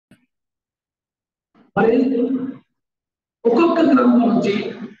మరి ఒక్కొక్క గ్రంథం నుంచి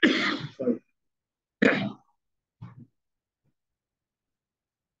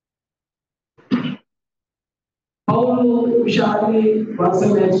పౌలు విషయాన్ని వరుస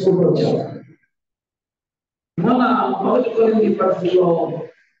నేర్చుకుంటూ వచ్చారు. మన మొదటి కొరింథీ పత్రికలో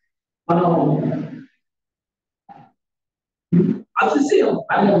మనం అతిశయం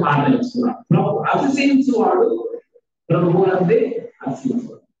అనే మాట నేర్చుకున్నాం. ప్రభు అతిశయించువాడు ప్రభు అంటే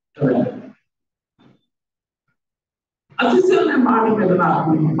అతిశయించువాడు. అతిశయం అనే మాట మీద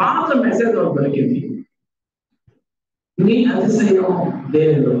నాకు పాత మెసేజ్ దొరికింది. నీ అతిశయం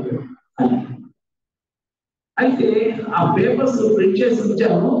దేవుడు అని. అయితే ఆ పేపర్స్ ప్రింట్ చేసి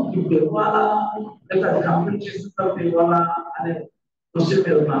ఉంచాను. ఇప్పుడు ఇవ్వాలా లేదా అది కంప్లీట్ చేసిన తర్వాత ఇవ్వాలా అనే క్వశ్చన్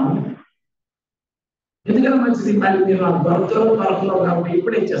మీద ఉన్నాను. ఎందుకంటే మంచిది మళ్ళీ మీరు దొరకలో కాబట్టి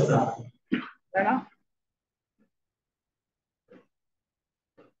ఇప్పుడే ఇచ్చేస్తాను.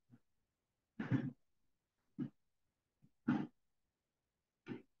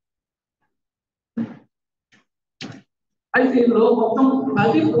 అయితే ఇందులో మొత్తం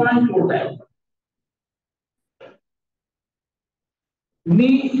 10 పాయింట్లు ఉంటాయి. నీ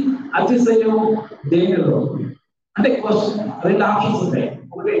అతిశయం దేనిలో అంటే రెండు ఆప్షన్స్ ఉంటాయి.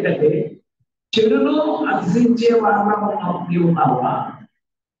 ఒకటి ఏంటంటే చెడులో అతిశయించే వారిలో నీవు ఉన్నావా,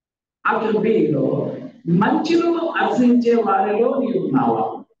 ఆప్షన్ బిలో మంచిలో అతిశయించే వారిలో నీవు ఉన్నావా.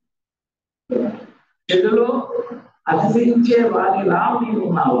 చెడులో అతిశయించే వారిలా నీవు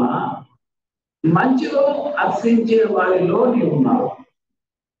ఉన్నావా, మంచిలో అతిశయించే వారిలో నీవు ఉన్నావా.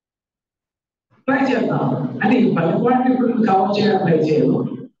 ట్రై చేద్దాం. అంటే ఈ 10 పాయింట్లు ఇప్పుడు కవర్ చేయడం ట్రై చేయను,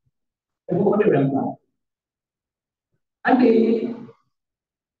 ఒక్కొక్కటి వెళ్తాం. అంటే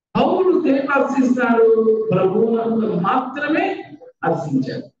పౌలు దేని అర్శిస్తాడు? ప్రభువునందు మాత్రమే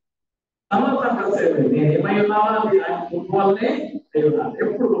అర్శించాడు. తర్వాత కలిసేది నేను ఏమై ఉన్నావా ఆయన కుటుంబాలనే అయి ఉన్నాను.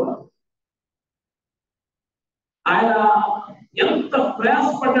 ఎప్పుడు ఆయన ఎంత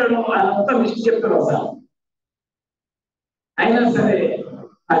ప్రయాసపడ్డాడో ఆయన అంతా లిస్ట్ చెప్తాడు సార్. అయినా సరే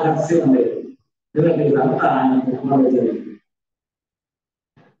ఆయన అర్శయం లేదు. ఎందుకంటే ఇదంతా ఆయన కుటుంబంలో జరిగింది.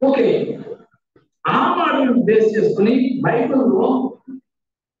 ఓకే, ఆ మాటను బేస్ చేసుకుని బైబిల్లో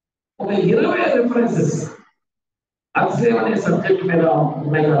ఒక 20 రిఫరెన్సెస్ అతిశయం అనే సబ్జెక్ట్ మీద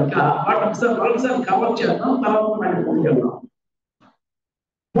ఉన్నాయి కనుక వాటి ఒకసారి కవర్ చేద్దాం. తర్వాత మనం ముందుకెళ్దాం.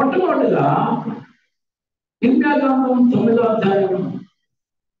 మొట్టమొదటిగా ఇర్మియా గ్రంథం 9వ అధ్యాయం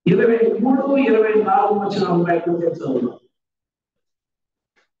 23, 24 వచనాలు బైబిల్ చదువుదాం.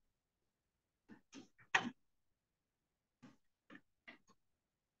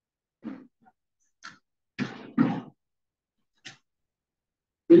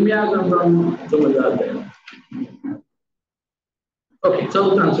 ఇర్మియా గ్రంథం 9వ అధ్యాయం. ఓకే,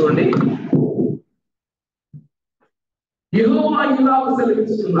 చదువుతాను చూడండి. యెహోవా ఇలాగ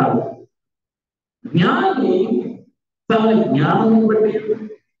సెలవిస్తున్నాడు, జ్ఞాని తన జ్ఞానము బట్టి,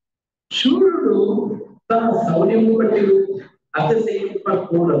 శూరుడు తన శౌర్యము బట్టి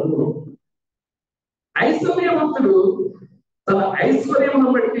అతిశయింపకూడదు. ఐశ్వర్యవంతుడు తన ఐశ్వర్యమును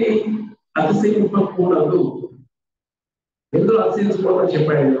బట్టి అతిశయింపకూడదు. ఎందుకు అతిశయించుకోవాలని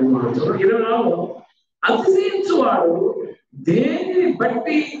చెప్పాడు 24. అతిశయించువాడు దేనిని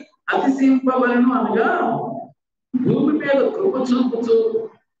బట్టి అతిశయింపవలను అనగా, భూమి మీద కృప చూపుతూ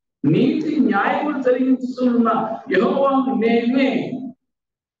నీతి న్యాయములు జరిగించుతున్న యెహోవాను నేనే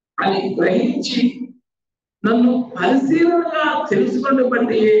అని గ్రహించి నన్ను పరిశీలనగా తెలుసుకుని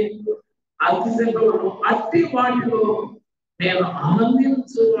బట్టి అతిశయింపవలను. అట్టి వాటిలో నేను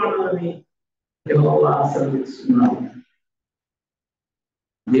ఆనందించువాడని యెహోవా సెలవిస్తున్నాడు.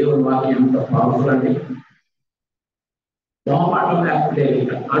 దేవుని వాక్యం ఎంత పవర్ఫుల్ అండి. మొహమాటం లేకపోతే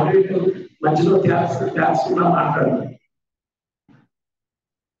అటు ఇటు మధ్యలో తేల్చుకున్నా మాట్లాడు.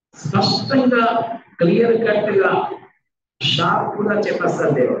 స్పష్టంగా క్లియర్ కట్ గా షార్ప్ గా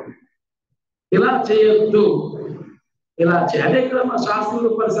చెప్పేస్తాడు దేవుడు. ఇలా చేయొద్దు, ఇలా అదే కదా మా శాస్త్రులు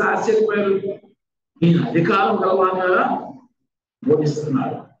పరిస్థితి ఆశ్చర్యపోయారు. ఈ అధికారం గలవాగా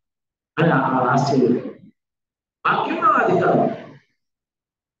బోధిస్తున్నాడు అని ఆశ్చర్యం. వాక్యంలో అధికారం,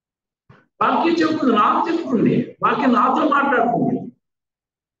 వాక్యం చెప్తుంది, నాకు చెప్తుంది, వాక్యం నాతో మాట్లాడుతుంది.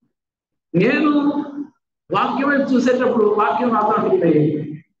 నేను వాక్యం వైపు చూసేటప్పుడు వాక్యం నాతో అంటుంది,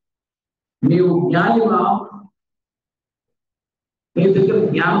 నీవు జ్ఞానివా, నీ దగ్గర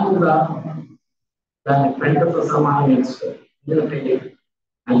జ్ఞానం ఉందా, దాన్ని పెంటతో సమానం చేసుకో. ఎందుకంటే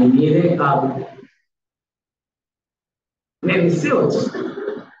అది మీరే కాదు, నేను ఇస్తే వచ్చు.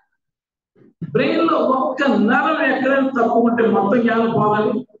 బ్రెయిన్ లో ఒక్క నరం ఎక్కడైనా తక్కువ ఉంటే మొత్తం జ్ఞానం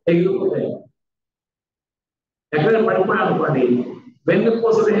పోవాలి, ఎగిరిపోతాయి. ఎక్కడైనా పడిపోయాను అనుకోండి,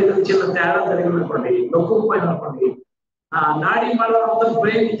 వెన్నుపూసలు ఏదైనా చిన్న తేడా జరిగిందనుకోండి, నొక్కుపోయిన అనుకోండి, ఆ నాడీ మళ్ళీ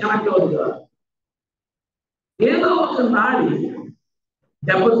బ్రెయిన్ కనెక్ట్ అవుతుంది కదా. ఏదో ఒక నాడి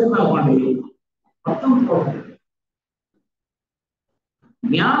దెబ్బతిన్నామండి మొత్తం పోతుంది.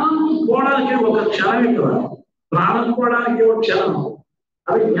 జ్ఞానం పోవడానికి ఒక క్షణం ఇక్కడ, ప్రాణం పోవడానికి ఒక క్షణం,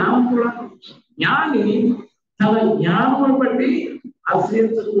 అది జ్ఞానం కూడా. జ్ఞాని తన జ్ఞానం బట్టి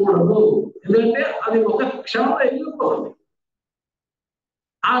ఆశ్రయించకూడదు, ఎందుకంటే అది ఒక క్షణం ఎగిరిపోతుంది.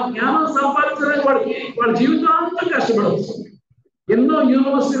 ఆ జ్ఞానం సంపాదించడానికి వాడి జీవితాంతం కష్టపడవచ్చు. ఎన్నో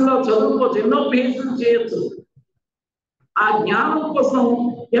యూనివర్సిటీలో చదువుకోవచ్చు, ఎన్నో పిహెచ్డీలు చేయొచ్చు. ఆ జ్ఞానం కోసం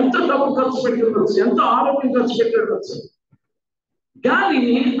ఎంత డబ్బు ఖర్చు పెట్టి ఉండొచ్చు, ఎంతో ఆరోగ్యం ఖర్చు పెట్టి ఉండొచ్చు. కానీ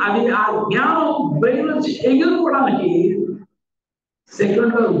అది ఆ జ్ఞానం బ్రెయిన్ నుంచి ఎగిరిపోవడానికి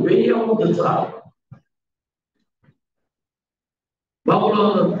సెకండ్లో 1000 అవుతుంది సార్.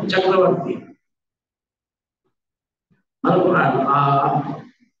 బబులోను చక్రవర్తి అనుకున్నాడు,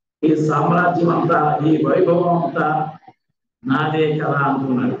 ఈ సామ్రాజ్యం అంతా, ఈ వైభవం అంతా నాదే కదా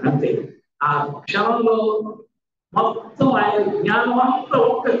అనుకున్నాడు. అంతే, ఆ క్షణంలో మొత్తం ఆయన జ్ఞానం అంతా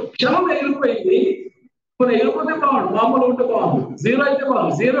ఒక్క క్షణం ఎగిరిపోయింది. కొన్ని ఎగిరిపోతే బాగుండు, మామూలు ఉంటే బాగుంది, జీరో అయితే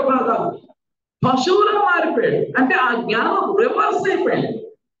బాగుంది, జీరో కూడా కాదు, పశువులో మారిపోయాడు. అంటే ఆ జ్ఞానం రివర్స్ అయిపోయింది,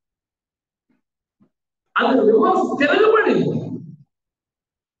 అది రివర్స్ తిరగబడింది.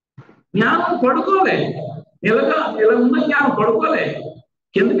 జ్ఞానం పడుకోలే, ఇలా ఉన్న జ్ఞానం పడుకోలే,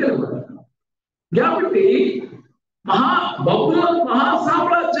 కిందకి వెళ్ళిపోయింది. కాబట్టి బబులోను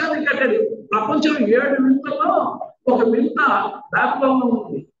మహాసామ్రాజ్యాన్ని కట్టాడు. ప్రపంచం 7 వింతల్లో ఒక వింత బ్యాక్గ్రౌండ్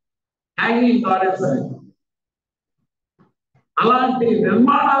ఉంది, హ్యాంగింగ్ గార్డెన్స్ అని. అలాంటి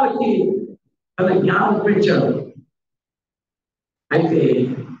నిర్మాణాలకి తన జ్ఞానం పెంచాడు. అయితే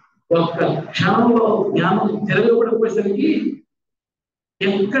ఒక్క క్షణంలో జ్ఞానం తిరగబడిపోయేసరికి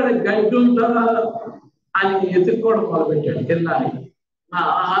ఎక్కడ గడ్డి ఉంటుందా అని ఎత్తుక్కోవడం మొదలుపెట్టాడు. తినడానికి నా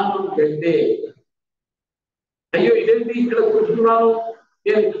ఆహారం గడ్డే. అయ్యో ఇదేంటి ఇక్కడ కూర్చున్నావు,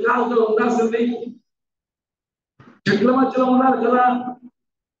 నేను వికాసంలో ఉండాల్సింది, చెట్ల మధ్యలో ఉండాలి కదా,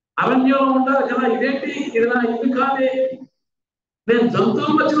 అరణ్యంలో ఉండాలి కదా, ఇదేంటి ఇది నా ఇది కాదే, నేను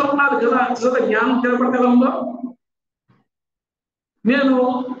జంతువుల మధ్యలో ఉండాలి కదా, అసలు జ్ఞానం తెలపగలంలో, నేను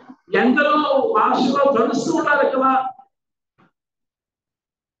ఎండలో వాషలో తడుస్తూ ఉండాలి కదా,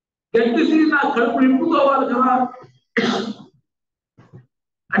 గడ్డి తిని నా కడుపు నింపుకోవాలి కదా.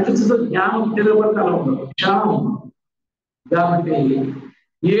 అంటే జ్ఞానం తెలియబడగలం క్షణం. కాబట్టి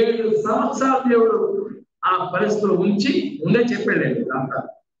 7 సంవత్సరాలు దేవుడు ఆ పరిస్థితులు ఉంచి ముందే చెప్పాడు అంతా,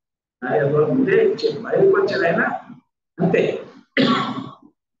 ముందే బయలుపరిచాడు ఆయన. అంతే,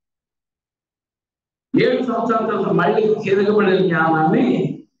 7 సంవత్సరాల తర్వాత మళ్ళీ తిరగబడిన జ్ఞానాన్ని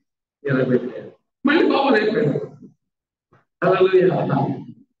నిలబెట్టాడు, మళ్ళీ బాబు అయిపోయాడు.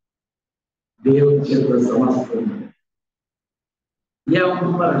 దేవుని చేత సమస్తం ఎవరు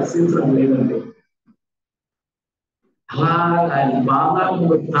రక్షించడం లేదండి. అలా ఆయన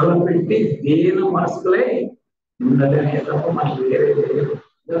బాధాలను తలపెట్టి దేని మనసులే ఉండలేనే తప్ప మనకి వేరే లేదు.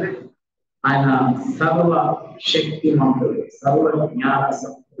 ఆయన సర్వ శక్తిమంతుడు, సర్వ జ్ఞాన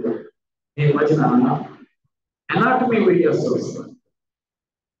సంపన్నుడు. ఈ మధ్యన అనాటమీ వీడియోస్ వస్తుంది,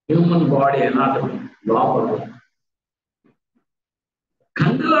 హ్యూమన్ బాడీ అనాటమీ లోపల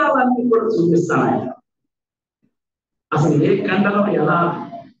కండరాలన్నీ కూడా చూపిస్తాను ఆయన. అసలు ఏ కండలం ఎలా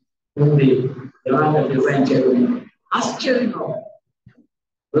ఉంది, ఎలాగ డిజైన్ చేయడం ఆశ్చర్యంగా.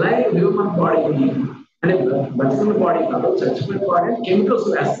 లైక్ హ్యూమన్ బాడీని అంటే బతికిన బాడీ కాదు, చచ్చిపోయిన బాడీ కెమికల్స్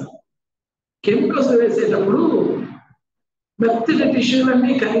వేస్తాం. కెమికల్స్ వేసేటప్పుడు మెత్తటి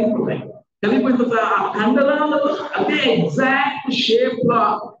టిష్యూలన్నీ కలిగిపోతాయి. కలిగిపోయిన తర్వాత ఆ కండరాలు అదే ఎగ్జాక్ట్ షేప్ లో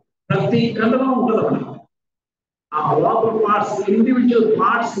ప్రతి కండరం ఉంటుంది అన్నమాట. ఆ లోపల పార్ట్స్, ఇండివిజువల్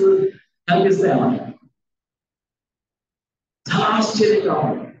పార్ట్స్ కనిపిస్తాయి అన్నమాట. చాలా ఆశ్చర్యంగా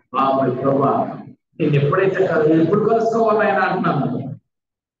ఉంది. బాబాయ్ ప్రభా, నేను ఎప్పుడైతే ఎప్పుడు కలుసుకోవాలి ఆయన అంటున్నాను.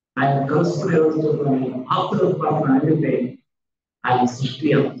 ఆయన కలుసుకునే రోజు ఆత్మ ప్రార్థన అంటే ఆయన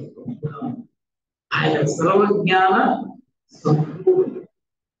సృష్టి ఆయన సర్వజ్ఞాన సంపూర్ణ.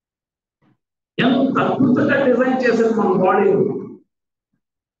 ఎంత అద్భుతంగా డిజైన్ చేశారు మన బాడీ.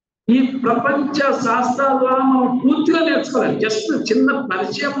 ఈ ప్రపంచ శాస్త్రాల ద్వారా మనం పూర్తిగా నేర్చుకోవాలి. జస్ట్ చిన్న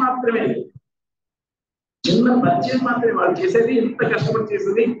పరిచయం మాత్రమే, చిన్న పరిచయం మాత్రమే. వాళ్ళు చేసేది ఇంత కష్టపడి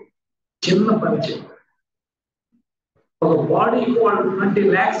చేసేది చిన్న పరిచయం. ఒక బాడీకి వాళ్ళు 20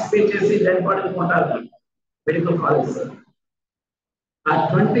 lakhs పే చేసి డెడ్ బాడీ కొంటారు మెడికల్ కాలేజ్. ఆ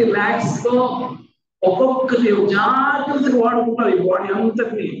 20 lakhs తో ఒక్కొక్కరి జాగ్రత్తగా వాడుకుంటారు ఈ బాడీ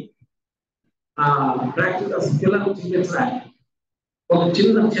అంతటిని. ఆ ప్రాక్టికల్ స్కిల్ చూపించడానికి ఒక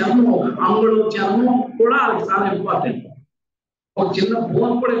చిన్న చర్మం, ఒక అంగుళం చర్మం కూడా అది చాలా ఇంపార్టెంట్. ఒక చిన్న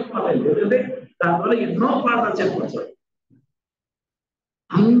బోన్ కూడా ఇంపార్టెంట్, ఎందుకంటే దానివల్ల ఎన్నో పాఠాలు చెప్పవచ్చు.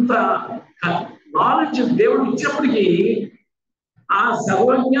 అంత నాలెడ్జ్ దేవుడు ఇచ్చినప్పటికీ ఆ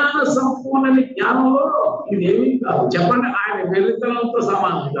సర్వజ్ఞాన సంపూర్ణ జ్ఞానంలో ఇదేమీ కాదు. చెప్పండి, ఆయన వెలుగుతనంతో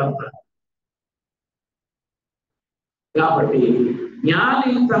సమానం ఇదంతా. కాబట్టి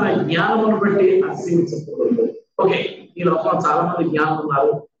జ్ఞాని తన జ్ఞానమును బట్టి అతిశయించకూడదు. ఓకే, ఈ లోపల చాలా మంది జ్ఞానం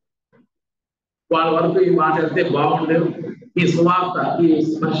ఉన్నారు. వాళ్ళ వరకు ఈ మాట వెళ్తే బాగుండేది. ఈ సువార్త, ఈ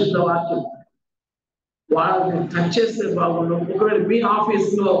పరిశుద్ధ వాక్యం వాళ్ళని టచ్ చేస్తే బాగుండు. ఒకవేళ మీ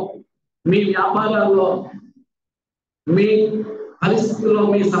ఆఫీస్లో, మీ వ్యాపారాల్లో, మీ పరిస్థితుల్లో,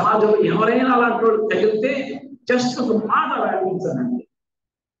 మీ సమాజంలో ఎవరైనా అలాంటి వాళ్ళు తగిలితే జస్ట్ ఒక మాట వ్యాపించండి.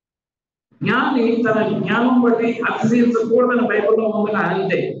 జ్ఞాని తన జ్ఞానం బట్టి అతిశయించకూడదని బైబిల్లో ఉంది.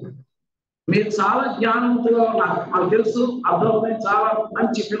 అంటే మీరు చాలా జ్ఞానంతో, నాకు తెలుసు, అర్థమవుతుంది, చాలా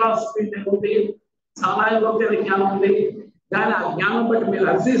మంచి ఫిలాసఫీ ఉంది, చాలా జ్ఞానం ఉంది. కానీ ఆ జ్ఞానం బట్టి మీరు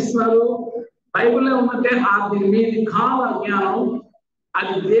అతిశయిస్తున్నారు. బైబిల్లో ఉన్నట్టే అది మీది కాల జ్ఞానం.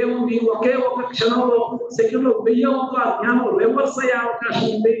 అది దేవుని ఒకే ఒక క్షణంలో, సెకండ్లో 1000 ఆ జ్ఞానం రివర్స్ అయ్యే అవకాశం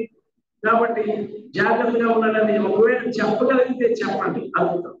ఉంది. కాబట్టి జాగ్రత్తగా ఉండాలని ఒకవేళ చెప్పగలిగితే చెప్పండి,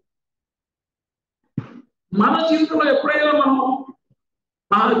 అద్భుతం. మన జీవితంలో ఎప్పుడైనా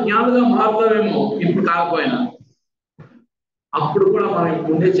మనం జ్ఞానంగా మారుతామేమో, ఇప్పుడు కాకపోయినా, అప్పుడు కూడా మనం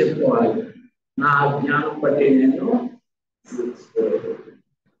ముందే చెప్పుకోవాలి, నా జ్ఞానం బట్టి నేను.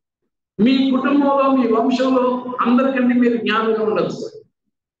 మీ కుటుంబంలో, మీ వంశంలో అందరికంటే మీరు జ్ఞానంగా ఉండొచ్చు.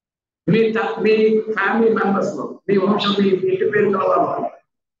 మీ ఫ్యామిలీ మెంబర్స్ లో, మీ వంశం, మీ ఇంటి పేరు కలవాలి.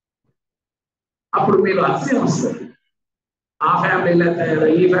 అప్పుడు మీరు అతిశయం వస్తుంది. ఆ ఫ్యామిలీలో అయితే,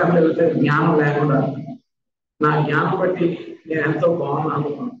 ఈ ఫ్యామిలీలో అయితే జ్ఞానం లేకుండా, నా జ్ఞానం బట్టి నేను ఎంతో బాగున్నాను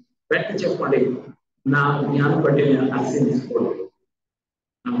బట్టి చెప్పండి, నా జ్ఞానం బట్టి నేను అతిశయించుకోలేదు.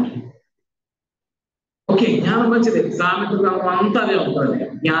 ఓకే, జ్ఞానం మంచిది. సామెతలు అంతా అదే ఉంటుంది.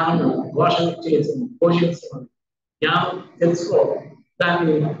 జ్ఞానము పోషించుకోవాలి, జ్ఞానం తెలుసుకోవాలి,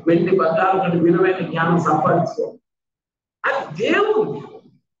 దాన్ని వెండి బంగారం కంటే విలువైన జ్ఞానం సంపాదించుకోవాలి. అది దేవుడు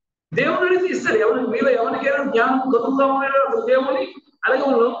అడిగి ఇస్తాడు. ఎవరికైనా జ్ఞానం దొరుకుతామని దేవుని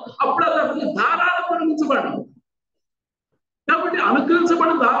అడగడంలో అప్పుడు అది అతనికి ధారాళ పరిమించబడడం. కాబట్టి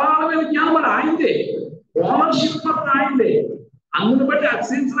అనుగ్రహించబడిన ధారాళమైన జ్ఞానం అది ఆయనదే, ఓనర్షిప్ ఆయనదే. అందుని బట్టి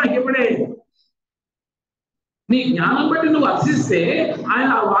అతిశయించడానికి ఇప్పుడే నీ జ్ఞానం బట్టి నువ్వు అతిశిస్తే ఆయన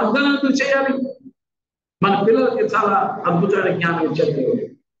ఆ వాగ్దానం చేయాలి. మన పిల్లలకి చాలా అద్భుతమైన జ్ఞానం ఇచ్చారు.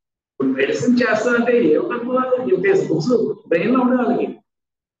 ఇప్పుడు మెడిసిన్ చేస్తారంటే ఏమనుకున్నారు, బుక్స్ బ్రెయిన్ లో ఉండాలి.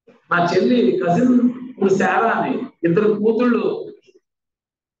 మా చెల్లి కజిన్ శారా అని, 2 కూతుళ్ళు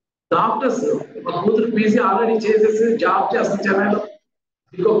డాక్టర్స్. ఒక కూతురు పీజీ ఆల్రెడీ చేసేసి జాబ్ చేస్తుంది చెన్నైలో,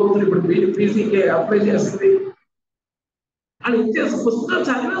 ఇంకో కూతురు ఇప్పుడు పీజీకి అప్లై చేస్తుంది. అని ఇచ్చేసి పుస్తకాలు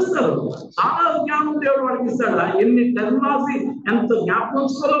చదివేస్తారు. చాలా జ్ఞానం దేవుడు వాడికి ఇస్తాడు. ఎన్ని టెక్నాలజీ ఎంత జ్ఞాపకం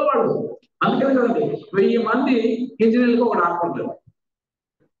ఉంచుకోలో వాడు. అందుకని కదండి 1000 మంది ఇంజనీర్లకు ఒక డాక్టర్ ఉంటారు.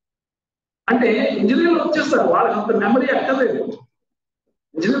 అంటే ఇంజనీర్లు వచ్చేస్తారు, వాళ్ళకి అంత మెమరీ ఎక్కలేదు.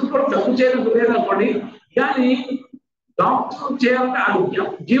 ఇంజనీర్ కూడా తప్పు చేయడం లేదనుకోండి, కానీ డాక్టర్ చేయాలంటే అది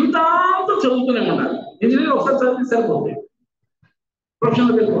జీవితాంతం చదువుతూనే ఉండాలి. ఇంజనీర్ ఒకసారి చదివితే సరిపోతుంది,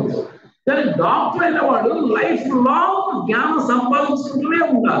 ప్రొఫెషనల్ వెళ్ళిపోతుంది. కానీ డాక్టర్ అయిన వాడు లైఫ్ లాంగ్ జ్ఞానం సంపాదించుకుంటూనే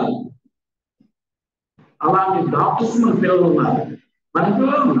ఉండాలి. అలాంటి డాక్టర్స్ మన పిల్లలు ఉన్నారు, మన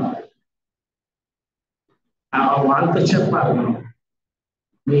పిల్లలు ఉన్నారు. వాళ్ళతో చెప్పాలి, మనం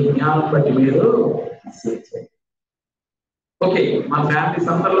మీ జ్ఞానం బట్టి మీరు. ఓకే, మా ఫ్యామిలీస్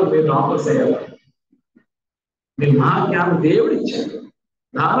అందరిలో మీరు డాక్టర్స్ అయ్యారు. మీరు మా జ్ఞానం దేవుడు ఇచ్చారు,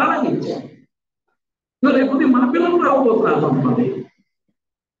 ధారాళంగా ఇచ్చారు. రేపు మన పిల్లలు రాబోతున్నారు కొంతమంది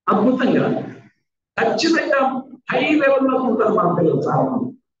అద్భుతంగా, ఖచ్చితంగా హై లెవెల్లో ఉంటారు మన పిల్లలు చాలా మంది.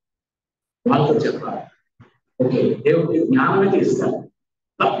 వాళ్ళతో చెప్పాలి, ఓకే దేవుడి జ్ఞానమే ఇస్తారు,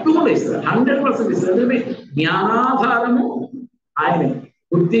 తప్పకుండా ఇస్తారు, 100% ఇస్తారు. ఎందుకంటే జ్ఞానాధారము ఆయనే.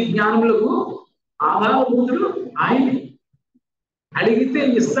 బుద్ధి జ్ఞానములకు ఆధారభూతులు ఆయనే. అడిగితే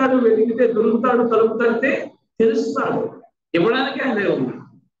ఇస్తాడు, వెతికితే దొరుకుతాడు, తలుపు తడితే తెలుస్తాడు. ఇవ్వడానికి ఆయన ఉంది,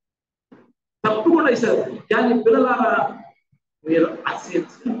 తప్పకుండా ఇస్తారు. కానీ పిల్లలారా మీరు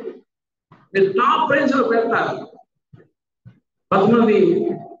అతిశయించండి. మీరు టాప్ రేంజ్ లో పెడతారు. 10 మంది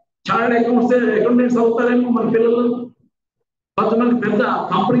చార్టెడ్ అకౌంటెంట్స్ అవుతారేమో మన పిల్లలు, 10 మంది పెద్ద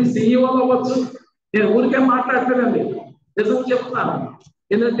కంపెనీ CEO అవ్వచ్చు. నేను ఊరికే మాట్లాడతానండి, నిజం చెప్తాను.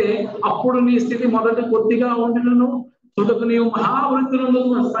 ఎందుకంటే అప్పుడు నీ స్థితి మొదట కొద్దిగా ఉండినను తుదకు నీవు మహావృద్ధులను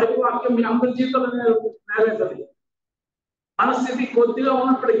వాక్యం మీ అందరి జీవితంలో నెరవేరుతుంది. మన స్థితి కొద్దిగా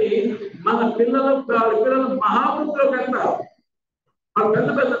ఉన్నప్పటికీ మన పిల్లలు మహావృద్ధిలో పెడతారు. మన పెద్ద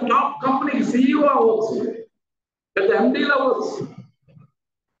పెద్ద టాప్ కంపెనీకి CEO అవ్వచ్చు, పెద్ద MDలు అవ్వచ్చు.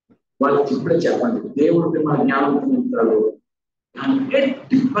 వాళ్ళకి ఇప్పుడే చెప్పండి, దేవుడు మన జ్ఞానం పొందుతాడు.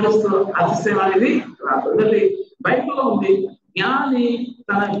 ఎట్టి పరిస్థితుల్లో అతిశయం అనేది రాదు. బైబిల్లో ఉంది, జ్ఞాని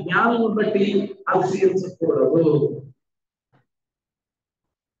తన జ్ఞానం బట్టి అతిశయించకూడదు.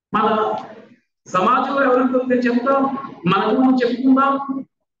 మన సమాజంలో ఎవరైతే చెప్తాం, మనకు మనం చెప్పుకుందాం,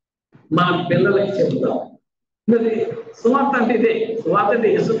 మన పిల్లలకి చెప్తాం. మరి సువార్త అంటే ఇదే. సువార్త అంటే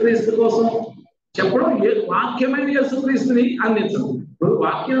యేసుక్రీస్తు కోసం చెప్పడం, వాక్యమైన యేసుక్రీస్తుని అందించడం. ఇప్పుడు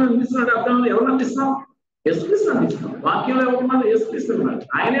వాక్యం అందిస్తున్నట్టు అర్థం ఎవరు అందిస్తాం? యేసుక్రీస్తు అందిస్తాం. వాక్యంలో ఎవరు? యేసుక్రీస్తు ఉన్నారు.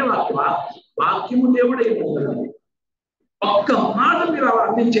 ఆయనే వాక్యం. వాక్యము దేవుడే ఏమవుతుంది. ఒక్క మాట మీరు అలా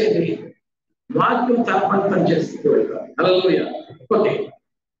అందించేది, వాక్యం తన చేస్తూ వెళ్తారు. హల్లెలూయా. ఓకే.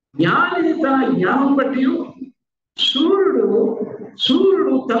 జ్ఞాని తన జ్ఞానం బట్టి,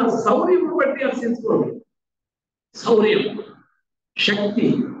 సూర్యుడు తన శౌర్యం బట్టి హర్షించుకోడు. శౌర్యం, శక్తి.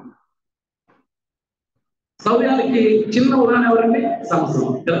 శౌర్యానికి చిన్న ఉదాహరణ ఎవరండి?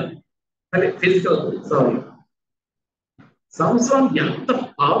 సంవత్సరం కదా. అంటే ఫిజికల్ శౌర్యం. సంవత్సరం ఎంత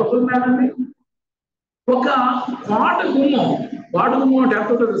పవర్ఫుల్ మ్యానండి. ఒక కోట గుమ్మం అంటే ఎంత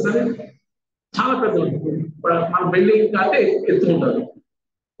ఉంటుంది సరే, చాలా పెద్ద ఉంటుంది. మన బిల్డింగ్ కంటే ఎత్తు ఉంటుంది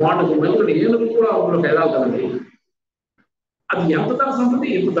కోట గుమ్మం. ఏనుగు కూడా అందులోకి వెళ్ళాలి కదండి. అది ఎంత దళసం ఉంటుంది?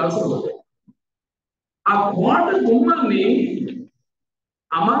 ఎంత దళసం ఉంటుంది. ఆ కోట గుమ్మాన్ని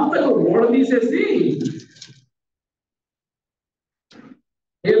అమాంతగా ఓడదీసేసి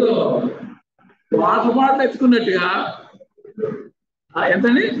ఏదో వాటర్ బాటిల్ ఎత్తుకున్నట్టుగా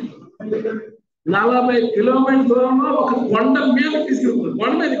ఎంతండి 40 కిలోమీటర్ల దూరంలో ఒక కొండ మీద తీసుకెళ్తుంది.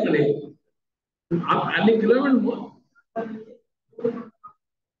 కొండ మీద ఇక్కడ అన్ని కిలోమీటర్లు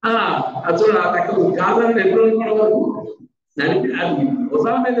అది చూడ అక్కడ కాదని ఎప్పుడు వరకు నడిపి అది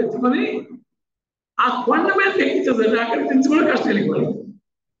భుజాల మీద ఎత్తుకొని ఆ కొండ మీద ఎక్కించేది. అక్కడ తెచ్చుకోవడం కష్టం వెళ్ళిపోయింది.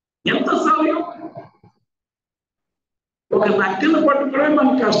 ఎంత సమయం! ఒక నక్కలు పట్టుకోవడమే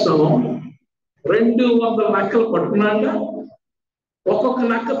మనకు కష్టం. 200 నక్కలు పట్టుకున్నాక ఒక్కొక్క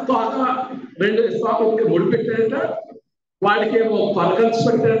నక్క తోక 2 తోకలకి ముడి పెట్టాడట. వాడికి ఏమో పలకల్చి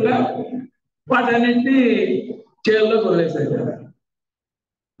పెట్టాడట. వాటన్నింటినీ చేతుల్లో వదిలేసాడు.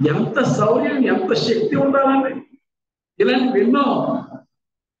 ఎంత శౌర్యం, ఎంత శక్తి ఉండాలండి. ఇలాంటివి ఎన్నో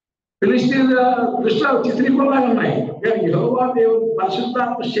ఫిలిష్తీన్ల దృష్టిలో చిత్రీకరణలాగా ఉన్నాయి. యెహోవా దేవుడు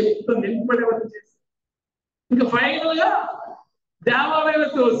పరిశుద్ధాత్మ శక్తితో నింపబడేవారు చేసి ఇంకా ఫైనల్ గా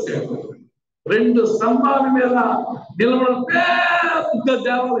దేవాలయాలతో వచ్చాడు. 2 స్తంభాల మీద నిలబడి పెద్ద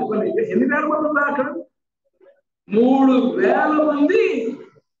దేవాలయం. ఎన్ని వేల మంది ఉన్నారు అక్కడ? 3000 మంది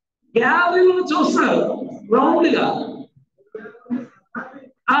గ్యాలరీలను చూస్తారు రౌండ్ గా.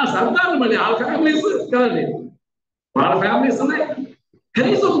 సర్దారు మళ్ళీ వాళ్ళ ఫ్యామిలీస్ కదండి, వాళ్ళ ఫ్యామిలీస్ ఉన్నాయి.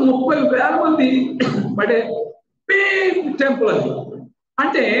 కనీసం 30,000 మంది పడే టెంపుల్ అది.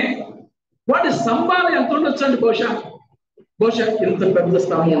 అంటే వాటి స్తంభాలు ఎంత ఉండొచ్చు అండి? బహుశా ఇంత పెద్ద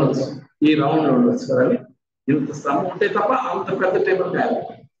స్తంభం ఉండొచ్చు. ఈ రౌండ్ ఉండొచ్చు కదండి. ఇంత స్తంభం ఉంటే తప్ప అంత పెద్ద టేబుల్ కాదు.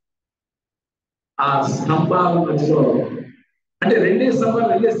 ఆ స్తంభాల మధ్యలో అంటే 2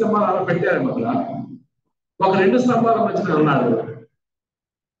 స్తంభాలు అలా పెట్టారన్నమాట. ఒక 2 స్తంభాల మధ్యన ఉన్నాడు.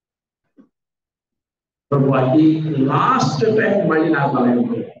 ఈ లాస్ట్ టైం మళ్ళీ నాకు అలా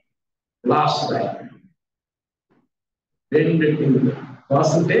లాస్ట్ టైం 2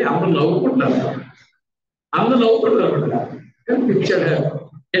 వస్తుంటే అందరూ నవ్వుకుంటారు. కనిపించాడు.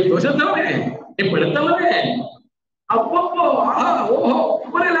 నేను తోసేద్దామనే, నేను పెడతామనే, అబ్బబ్బో ఓహో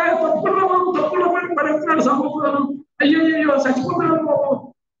మరి ఇలాగ తప్పుల్లో పడుతున్నాడు సముద్రం. అయ్యో చచ్చిపోతున్నాడు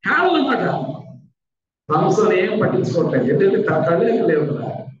హ్యాండ్ అనమాట. సంవత్సరం ఏం పట్టించుకోవట్లేదు. ఎందుకంటే తక్కువే లేవు కదా.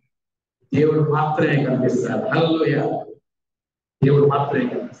 దేవుడు మాత్రమే కనిపిస్తాడు. హల్లెలూయా. దేవుడు మాత్రమే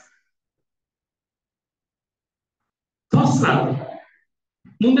కనిపిస్తాడు. చూస్తున్నాడు.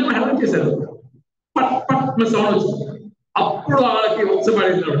 ముందేమో హెల్ప్ చేశాడు. పట్ సౌండ్ వచ్చింది. అప్పుడు వాళ్ళకి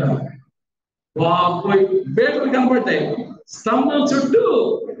ఉత్సపడింది. వేటలు కనబడ్డాయి. స్తంభం చుట్టూ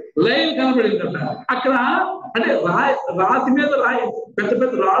లైన్ కనబడిందట. అక్కడ అంటే రాతి మీద పెద్ద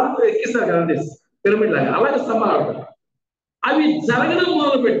పెద్ద రాళ్ళు ఎక్కిస్తారు కదండి పిరమిడ్ లాగా. అలాగే స్తంభాలు అవి జరగడం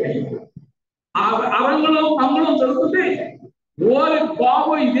మొదలు పెట్టాయి. అంగళం జరుగుతుంది. ఓరి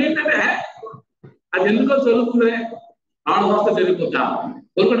బాబు ఇదేంటంటే అది ఎందుకో జరుగుతుంది. ఆడవాస్త జరిగిపోతా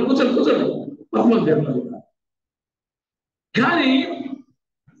కూర్చోండి మొత్తం జరుగుతుంది. కానీ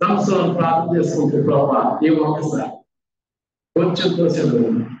సంవత్సరం ప్రార్థన చేసుకుంటే ప్రభా ఈ ఒక్కసారి కొంచెం తోసేది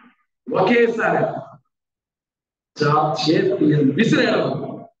ఒకేసారి చేతి విసిరేయడం.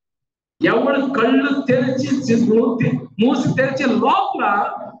 ఎవడు కళ్ళు తెరిచి మూసి తెరిచే లోపల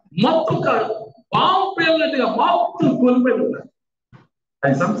మొత్తం బాంబు పేలినట్టుగా మొత్తం కోల్పోయి.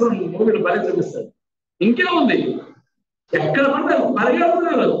 అది సంవత్సరం మూవీలు బలి చూపిస్తారు. ఇంకేముంది, ఎక్కడ పడతారు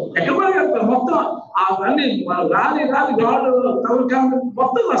పరిగెడుతున్నారు. ఎక్కడ పరిగెడతారు మొత్తం అవన్నీ రాలి గాడు తవ్వకాలు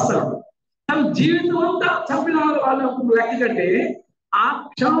మొత్తం వస్తారు. తన జీవితం అంతా చంపిన వాళ్ళ లెక్క కంటే ఆ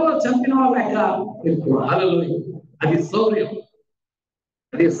క్షణంలో చంపిన వాళ్ళ లెక్క ఎక్కువ. హల్లెలూయా. అది శౌర్యం.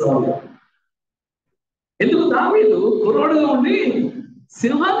 ఎందుకు దావీదు కుర్రోడుగా ఉండి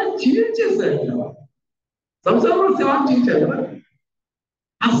సింహాన్ని చీల్చేశాడు. సంసారంలో సింహాన్ని చీల్చాడు కదా.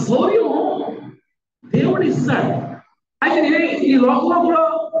 ఆ శౌర్యం దేవుడు ఇస్తాడు. అయితే ఈ లోకంలో కూడా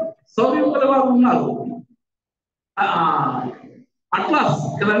శౌర్యం గల వారు ఉన్నారు. అట్లాస్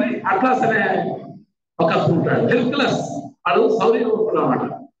కదండి, అట్లాస్ అనే ఒక ఉంటాడు, హెల్ప్లెస్, వాడు శౌర్యం అన్నమాట.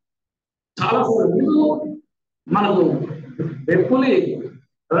 చాలా వీళ్ళు మనకు వెప్పులి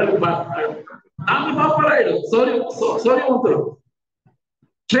దాంట్లో పాపరాయుడు శౌర్యవంతుడు.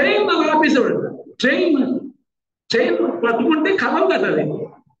 ట్రైన్ ఆపేసాడు. ట్రైన్ పట్టుకుంటే కథలు కట్టది,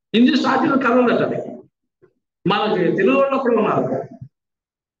 ఇంజిన్ స్టార్టింగ్ కథలు కట్టది. మనకి తెలుగు వాళ్ళు అప్పుడు ఉన్నారు.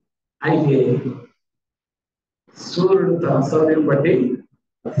 అయితే సూర్యుడు తన శౌర్యం బట్టి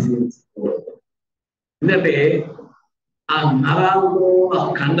ఎందుకంటే ఆ నరాల్లో, ఆ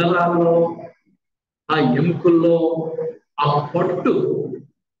కండరాల్లో, ఆ ఎముకల్లో ఆ పట్టు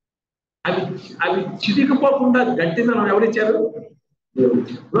అవి అవి చిరిగిపోకుండా గట్టిదనం ఎవరిచ్చారు?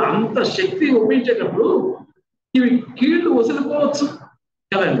 అంత శక్తి ఉపయోగించేటప్పుడు ఇవి కీళ్లు వదిలిపోవచ్చు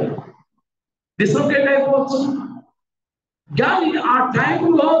కదండి, డిస్లొకేట్ అయిపోవచ్చు. కానీ ఆ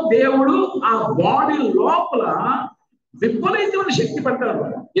టైంలో దేవుడు ఆ బాడీ లోపల విపరీతమైన శక్తి పట్టాడు.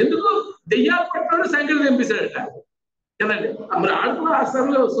 ఎందుకు? దెయ్యాలు పట్టాడు, సంఖ్యలు తెంపేశాడట కదండి. మరి ఆడుకున్న ఆ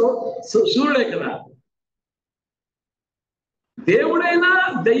సమయంలో సూర్యుడే కదా. దేవుడైనా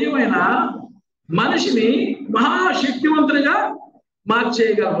దెయ్యమైనా మనిషిని మహాశక్తివంతునిగా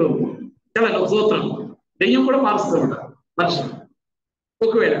మార్చేయగలరు కదా. ఒక సూత్రం, దెయ్యం కూడా మారుస్తుంట మనిషి.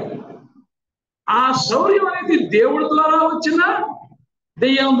 ఒకవేళ ఆ శౌర్యం అనేది దేవుడి ద్వారా వచ్చినా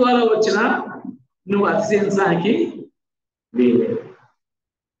దెయ్యం ద్వారా వచ్చినా నువ్వు అతిశయించడానికి వీలేదు.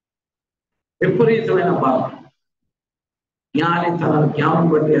 విపరీతమైన భావం. జ్ఞాని తన జ్ఞానం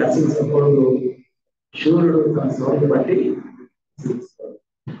బట్టి అతిశయించకూడదు, శూరుడు తన శౌర్యం బట్టి.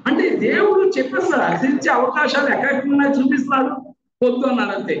 అంటే దేవుడు చెప్పేస్తాడు, అతిశయించే అవకాశాలు ఎక్కడెక్కడ ఉన్నాయో చూపిస్తున్నాడు. పొద్దు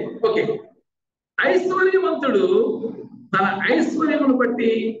అన్నాడు అంతే. ఓకే, ఐశ్వర్యవంతుడు తన ఐశ్వర్యమును బట్టి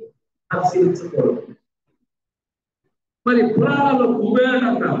అతిశయించకూడదు. మరి పురాణాల్లో కుబేరుడు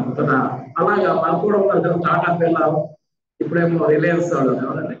అంటారు కదా, అలాగా మనం కూడా ఉన్నారు కదా. టాటా బిర్లా, ఇప్పుడేమో రిలయన్స్ వాళ్ళు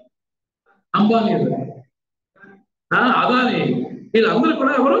ఎవరండి, అంబానీ, అదాని, వీళ్ళందరూ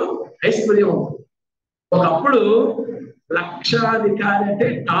కూడా ఎవరు? ఐశ్వర్యం. ఒకప్పుడు లక్షాధికారి అంటే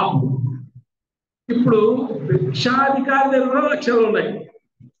టాప్. ఇప్పుడు భిక్షాధికారి దగ్గర కూడా లక్షలు ఉన్నాయి,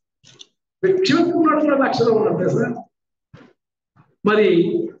 భిక్షకున్నాడు కూడా లక్షలు ఉన్నాయి సార్. మరి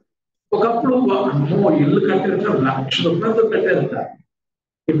ఒకప్పుడు అమ్మో ఇల్లు కట్టారంట, ₹1,00,000 కట్టారంట.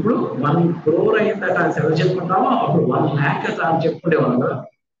 ఇప్పుడు 1 crore అయిందట అని చెప్పుకుంటామో, అప్పుడు 1 lakh అని చెప్పుకునేవాళ్ళు కదా.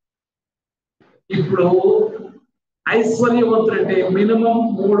 ఇప్పుడు ఐశ్వర్యవంతుడు అంటే మినిమం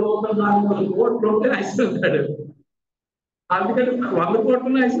 300-400 కోట్లు ఉంటే ఐశ్వర్యుడు. అందుకంటే 100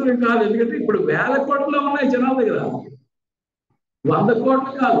 కోట్లు ఐశ్వర్యం కాదు, ఎందుకంటే ఇప్పుడు 1000 కోట్లు ఉన్నాయి జనాల దగ్గర. 100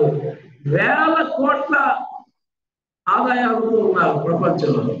 కోట్లు కాదు, 1000 కోట్ల ఆదాయాలతో ఉన్నారు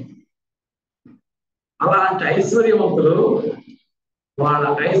ప్రపంచంలో. అలాంటి ఐశ్వర్యవంతులు వాళ్ళ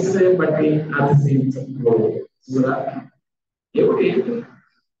ఐశ్వర్యం బట్టి అతిశయించకూడదు. ఏమిటి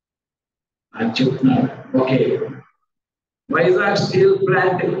అని చెప్తున్నారు. ఓకే, వైజాగ్ స్టీల్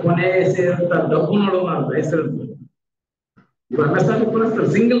ప్లాంట్ కొనేసేంత డబ్బులు ఉన్నారు ఐశ్వర్యం. ఇప్పుడు అన్నసారి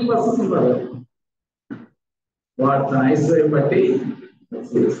సింగిల్ పర్సన్స్ ఉన్నారు, వాటి ఐశ్వర్యం బట్టి.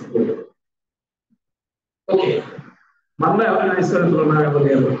 ఓకే, మనలో ఎవరైనా ఐశ్వర్యంలో ఉన్నారు? ఎవరు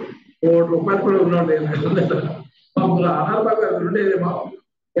లేరు. ₹1 కూడా ఉన్నాడు. అనాథ ఉండేదేమో,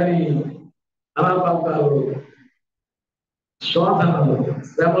 కానీ అనాథ శోధనలు,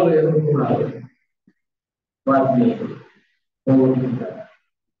 శ్రమలు ఎదుర్కొన్నారు, వాటిని పోగొట్టుకుంటారు.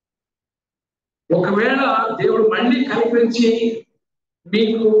 ఒకవేళ దేవుడు మళ్ళీ కనిపించి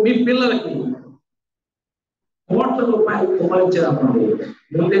మీకు మీ పిల్లలకి ₹1,00,000 కుమరించినప్పుడు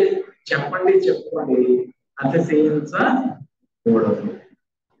ముందే చెప్పుకోండి, అతిశయించకూడదు.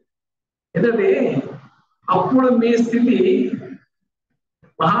 ఎందుకంటే అప్పుడు మీ స్థితి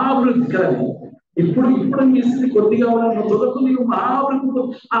మహాభివృద్ధి కలది. ఇప్పుడు మీ స్థితి కొద్దిగా ఉన్న తొదకు నీవు మహాభివృద్ధి,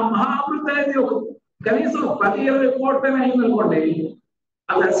 ఆ మహాభివృద్ధి అనేది ఒక కనీసం 10-20 కోట్లనే అయింది అనుకోండి,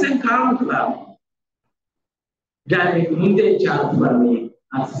 అది అసలు కారణం కదా. దాన్ని ముందే చేస్తారని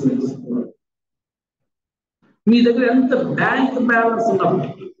ఆశీర్వదిస్తున్నారు. మీ దగ్గర ఎంత బ్యాంక్ బ్యాలెన్స్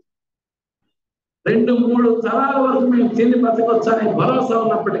ఉన్నప్పటికీ, 2-3 తరాల వరకు మేము తిండి బతకొచ్చనే భరోసా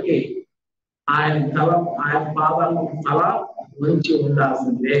ఉన్నప్పటికీ ఆయన పాదాలను తల మంచి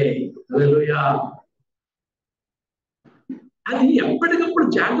ఉండాల్సిందే. హల్లెలూయా. అది ఎప్పటికప్పుడు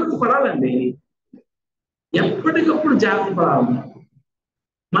జాగ్రత్త పడాలండి, ఎప్పటికప్పుడు జాగ్రత్త పడాలి.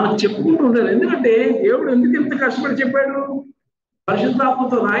 మనకు చెప్పుకుంటూ ఉండాలి. ఎందుకంటే దేవుడు ఎందుకు ఇంత కష్టపడి చెప్పాడు?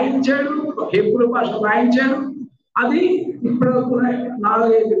 పరిశుద్ధాత్మతో రాయించాడు, హెబ్రీ భాష రాయించాడు. అది ఇప్పుడు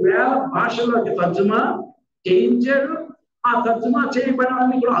 4,5,000 భాషల్లోకి తర్జుమా చేయించాడు. ఆ తర్జుమా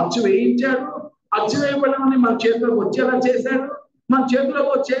చేయబడినవన్నీ కూడా అచ్చు వేయించాడు. అచ్చు వేయబడినవన్నీ మన చేతిలోకి వచ్చేలా చేశాడు. మన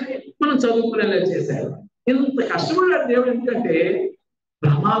చేతిలోకి వచ్చేది మనం చదువుకునేలా చేశాడు. ఇంత కష్టపడ్డాడు దేవుడు. ఎందుకంటే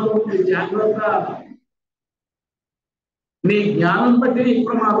ప్రమాదం జాగ్రత్త, నీ జ్ఞానం బట్టి నీకు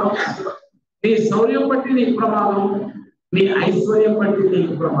ప్రమాదం, నీ శౌర్యం బట్టి నీకు ప్రమాదం, నీ ఐశ్వర్యం బట్టి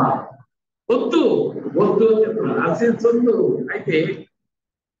నీకు ప్రమాదం. వద్దు వద్దు అని చెప్తున్నాడు. అతిశయించొద్దు. అయితే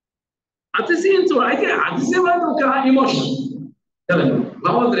అతిశయించు. అయితే అతిశయం అనేది ఒక ఇమోషన్ కదండి,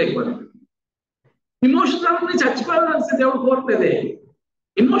 భావోద్రేకం. ఇమోషన్స్ అన్నీ చచ్చిపోవాల్సిన దేవుడు కోరలేదే.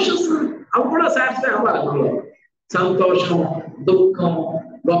 ఇమోషన్స్ అవి కూడా సాటిస్ఫై అవ్వాలి. సంతోషం, దుఃఖం,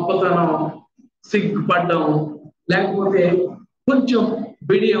 గొప్పతనం, సిగ్గుపడ్డం, లేకపోతే కొంచెం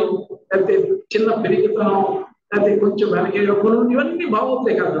బిడియం, లేకపోతే చిన్న పెరిగితనం, లేకపోతే కొంచెం వెనకేయడం, ఇవన్నీ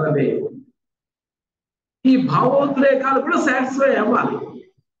భావోద్రేకాలు కదండి. ఈ భావోద్రేకాలు కూడా సాటిస్ఫై అవ్వాలి.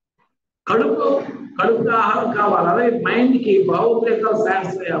 కడుపుకి ఆహారం కావాలి. అలాగే మైండ్కి భావోద్రేకాలు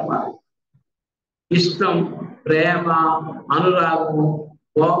సాటిస్ఫై అవ్వాలి. ఇష్టం, ప్రేమ, అనురాగం,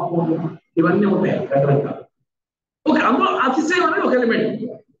 కోపం, ఇవన్నీ ఉంటాయి రకరకాలు. అందులో అతిశయం అనేది ఒక ఎలిమెంట్.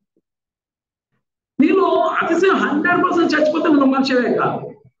 నీలో అతిశయం 100% చచ్చిపోతే నువ్వు మనిషివే కాదు.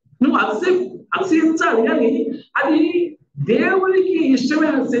 నువ్వు అతిశయించాలి, కానీ అది దేవునికి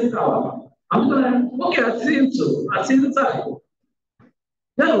ఇష్టమైన అతిశయం కావాలి. అందుకనే ఓకే అతిశయించాలి,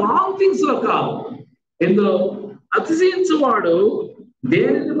 రాంగ్ థింగ్స్ లో కాదు. ఇందులో అతిశయించువాడు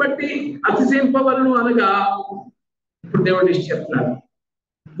దేనిని బట్టి అతిశయింపవలను అనగా, ఇప్పుడు దేవుడు చెప్తున్నాడు,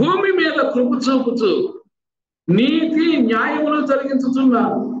 భూమి మీద కృప చూపుచు నీతి న్యాయములు జరిగించుతున్న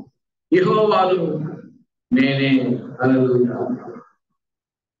యెహోవాను నేనే. హల్లెలూయా.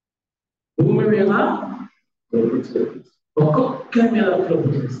 భూమి మీద ఒక్కొక్కరి మీద కృప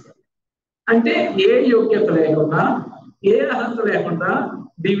చూపిస్తాడు. అంటే ఏ యోగ్యత లేకుండా, ఏ అర్హత లేకుండా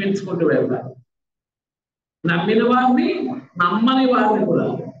దీవించుకుంటూ వెళ్తారు. నమ్మిన వారిని, నమ్మని వారిని కూడా,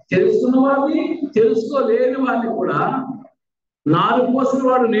 తెలుసుకున్న వారిని, తెలుసుకోలేని వారిని కూడా, నారు పోసిన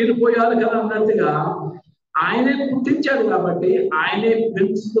వాడు నీరు పోయాలి కదా అన్నట్టుగా ఆయనే పుట్టించాడు కాబట్టి ఆయనే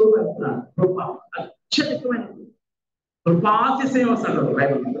పెంచుతూ వెళ్తున్నాడు. కృప అత్యధికమైన కృపాతిశయం వస్తాడు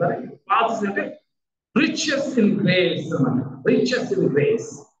బైబిల్. కృపాతిశయం అంటే రిచెస్ ఇన్ గ్రేస్ అన్నమాట. Riches in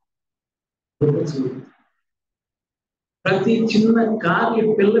grace. ప్రతి చిన్న కాకి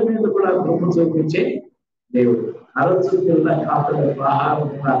పిల్ల మీద కూడా కృప చూపించే దేవుడు. అరచు పిల్ల కాపులకు ఆహారం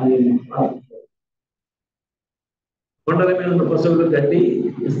కొండల మీద ఉన్న పశువులు గడ్డి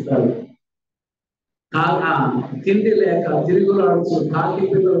ఇస్తారు. తిండి లేక తిరుగులాడుచు కాకి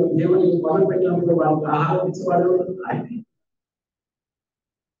పిల్లలు దేవుడికి మొదలు పెట్టినప్పుడు వాళ్ళకి ఆహారం ఇచ్చేవాడు ఆయన.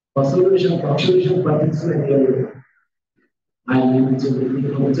 పశువుల విషయం, పక్షుల విషయం పట్టించుకునే దేవుడు ఆయన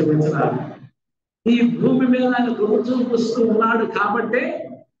చూపించిన ఈ భూమి మీద ఆయన కృప చూపిస్తూ ఉన్నాడు. కాబట్టే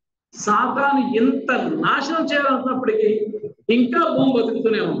సాతాను ఎంత నాశనం చేయాలన్నప్పటికీ ఇంకా భూమి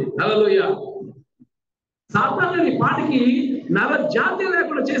బతుకుతూనే ఉంది. హల్లెలూయా. సాతాను ఈ పాటికి నర జాతి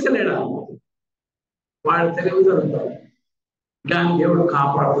లేకుండా చేసేలేడా? వాడు తెలివి జరుగుతాడు, కానీ దేవుడు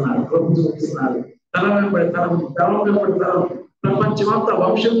కాపాడుతున్నాడు, కృప చూపిస్తున్నాడు. తరం వెంబడి తరం, తరం వెంబడి తరం, ప్రపంచమంతా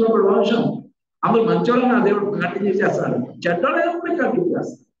వంశం వెంబడి వంశం. అందులో మంచోళ్ళని నా దేవుడు కంటిన్యూ చేస్తాడు, చెడ్డోళ్ళే కంటిన్యూ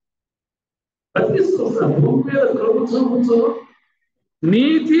చేస్తాడు. ప్రతిష్ఠిస్తాడు. భూమి మీద కృప చూపుతూ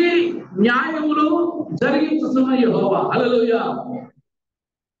నీతి న్యాయములు జరిగించుతున్న యెహోవా. హల్లెలూయా.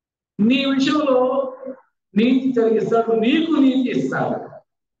 నీ విషయంలో నీతి జరిగిస్తాడు, నీకు నీతి ఇస్తాడు.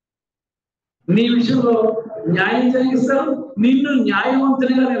 నీ విషయంలో న్యాయం జరిగిస్తాడు, నిన్ను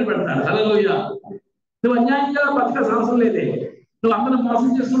న్యాయవంతునిగా నిలబెడతాడు. హల్లెలూయా. నువ్వు అన్యాయంగా బతకాల్సిన అవసరం లేదే. నువ్వు అందరూ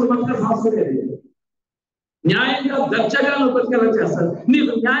మోసం చేసుకుంటూ బతకాల్సిన అవసరం లేదు. న్యాయంగా దర్జాగా నువ్వు బతికేలా చేస్తాడు,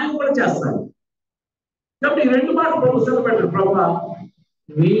 నీకు న్యాయం కూడా చేస్తాడు. కాబట్టి ఈ రెండు మాటలు ప్రభుత్వం పెట్టారు. ప్రభా,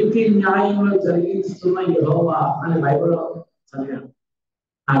 నీతి న్యాయంలో జరిగిస్తున్న యెహోవా అని బైబిల్లో చదివాను.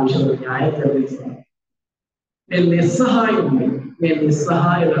 ఆ విషయంలో న్యాయం జరిగిస్తాను. నేను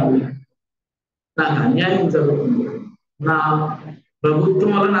నిస్సహాయురాలి. నాకు అన్యాయం జరుగుతుంది. నా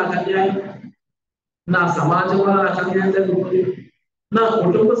ప్రభుత్వం వల్ల నాకు అన్యాయం, నా సమాజం వల్ల నాకు అన్యాయం జరుగుతుంది, నా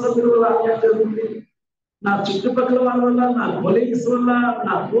కుటుంబ సభ్యుల వల్ల అన్యాయం జరుగుతుంది, నా చుట్టుపక్కల వాళ్ళ వల్ల, నా కొలీగ్స్ వల్ల,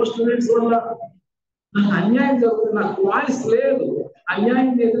 నా పోస్ట్మేట్స్ వల్ల నాకు అన్యాయం జరుగుతుంది. నాకు వాయిస్ లేదు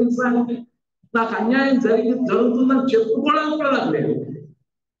అన్యాయం ఎదిరించడానికి. నాకు అన్యాయం జరుగుతుందని చెప్పుకోవడానికి కూడా నాకు లేదు.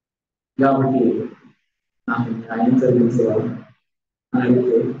 కాబట్టి నాకు న్యాయం జరిగించేవాడు అని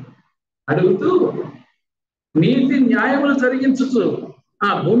అడుగుతూ నీతి న్యాయములు జరిగించు, ఆ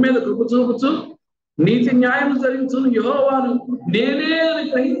భూమి మీద కృప చూపుచు నీతి న్యాయములు జరిగించు యెహోవాను నేనే అని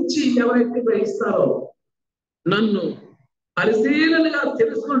గ్రహించి ఎవరైతే గ్రహిస్తారో, నన్ను పరిశీలనగా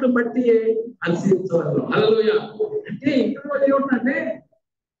తెలుసుకుంటూ బట్టి అనుసరించగలరు. హల్లెలూయా. అంటే ఇక్కడ ఏమిటంటే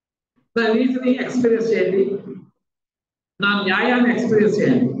నా నీతిని ఎక్స్పీరియన్స్ చేయండి, నా న్యాయాన్ని ఎక్స్పీరియన్స్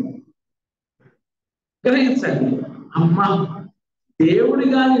చేయండి, గ్రహించండి. అమ్మా, దేవుడి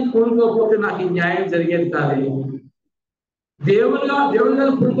గాని కూడుకోకపోతే నాకు ఈ న్యాయం జరిగేది కాదు. దేవుడి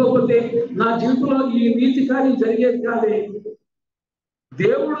గాని కూడుకోకపోతే నా జీవితంలో ఈ నీతి కార్యం జరిగేది కాదే.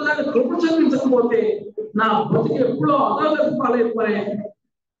 దేవుడు గాని కృప చూపించకపోతే నా బతుకు ఎప్పుడో అధోగతి పాలైపోయే.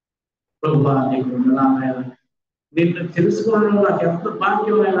 ప్రభువా, నీకు వందనాలయ్యా, నిన్ను తెలుసుకోవడం నాకు ఎంత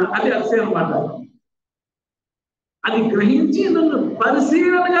భాగ్యమైనా. అది అసలు అన్నమాట. అది గ్రహించి నన్ను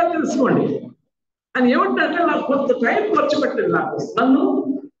పరిశీలనగా తెలుసుకోండి అని ఏమంటే నాకు కొంత టైం ఖర్చు పెట్టింది. నన్ను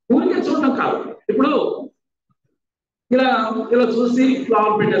ఊరికే చూడడం కాదు. ఇప్పుడు ఇలా ఇలా చూసి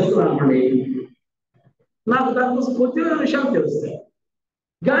ఫ్లవర్ పెట్టేస్తున్నాను అనుకోండి, నాకు దాని కోసం పూర్తిగా విషయాలు తెలుస్తాయి.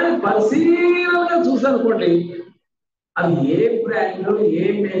 కానీ పరిశీలనగా చూసానుకోండి, అది ఏ బ్రాండ్, ఏ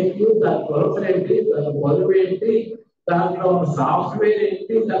మేక్, దాని కొలతలు ఏంటి, దాని బరువు ఏంటి, దాంట్లో ఉన్న సాఫ్ట్వేర్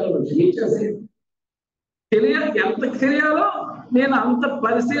ఏంటి, దాంట్లో ఫీచర్స్ ఏంటి ఎంత తెలియాలో నేను అంత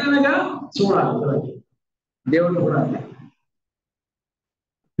పరిశీలనగా చూడాలి. దేవుడు కూడా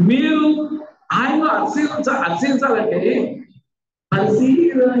మీరు ఆయన అర్చించాలంటే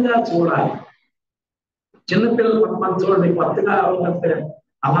పరిశీలనగా చూడాలి. చిన్నపిల్లలు కొంతమంది చూడండి, కొత్తగా ఎవరికంటే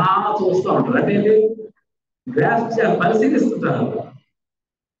అలా చూస్తూ ఉంటారు. అంటే గ్రాస్ పరిశీలిస్తుంటారు.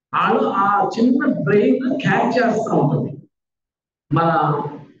 వాళ్ళు ఆ చిన్న బ్రెయిన్ క్యాచ్ చేస్తూ ఉంటుంది. మన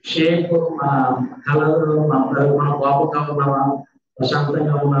షేప్, మన కలర్, మన కోపంగా ఉన్నావా,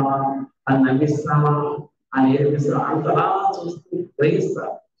 ప్రశాంతంగా ఉన్నావా, అని నవ్విస్తున్నావా, అని ఏడిపిస్తున్నావా, అంతలా చూస్తూ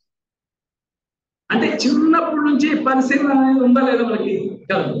గ్రహిస్తారు. అంటే చిన్నప్పటి నుంచి పరిశీలన అనేది ఉందా లేదా మనకి?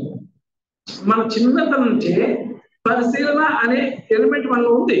 మన చిన్నతనం నుంచే పరిశీలన అనే ఎలిమెంట్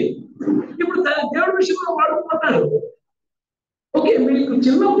మనలో ఉంది. ఇప్పుడు దేవుడి విషయంలో వాడుకుంటున్నాడు. ఓకే, మీకు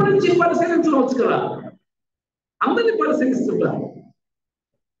చిన్నప్పటి నుంచి పరిశీలించవచ్చు కదా, అందరినీ పరిశీలిస్తుంటారు.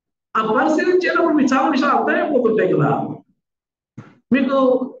 ఆ పరిశీలించేటప్పుడు మీకు చాలా విషయాలు అర్థమైపోతుంటాయి కదా. మీకు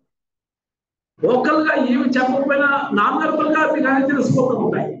లోకల్గా ఏమి చెప్పకపోయినా నార్మల్గా మీకు అన్ని తెలిసిపోతూ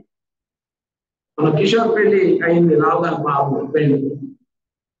ఉంటాయి. మన కిషోర్ పెళ్లి అయింది, రావు గారి బాబు పెళ్లి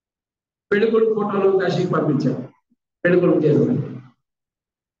కొడుకు ఫోటోలు దర్శికి పంపించాను. పెళ్లి కొడుకు చేశాను.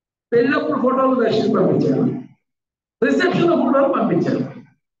 పెళ్ళప్పుడు ఫోటోలు దర్శికి పంపించాను. రిసెప్షన్ ఫోటోలు పంపించాను.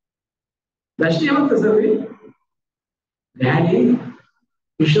 దర్శనం ఏమంటుంది సార్, డాడీ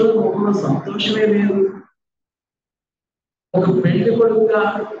కిషోర్ ముఖంలో సంతోషమే లేదు. ఒక పెళ్లి కొడుకుగా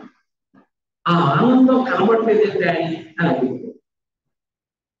ఆ ఆనందం కనబడలేదు డాడీ అని అడిగింది.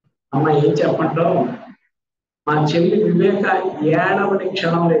 అమ్మ, ఏం చెప్పంటావు, మా చెల్లి వివేక ఏడవని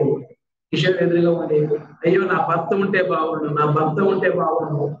క్షణం లేదు. కిషోర్ ఎదురుగా ఉండేది, అయ్యో నా భర్త ఉంటే బాగుండు, నా భర్త ఉంటే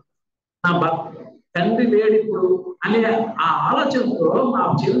బాగుండు, నా భర్త తండ్రి లేడు ఇప్పుడు అనే ఆ ఆలోచనతో మా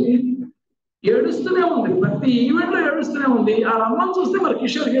చెల్లి ఏడుస్తూనే ఉంది. ప్రతి ఈవెంట్ లో ఏడుస్తూనే ఉంది. ఆ అమ్మని చూస్తే మరి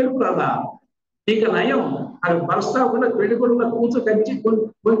కిషోర్ ఏడుపు రాదా? ఇక నయం, అది బరస్తాకుండా పెళ్లి కొడుకులో కంచి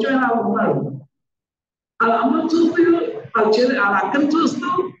కొంచెమైనా ఉన్నాడు. ఆ అమ్మని చూస్తూ, ఆ అక్కని చూస్తూ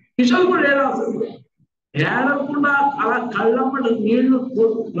కిషోర్ కూడా ఏడాల్సింది. ఏడకుండా అలా కళ్ళమ్మటి నీళ్లు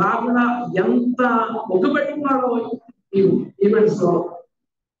రాకుండా ఎంత ఒగ్గబెట్టుకున్నాడో ఈ ఈవెంట్స్ లో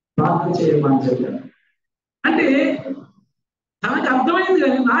ప్రార్థన చేయమని చెప్పారు. అంటే తనకు అర్థమైంది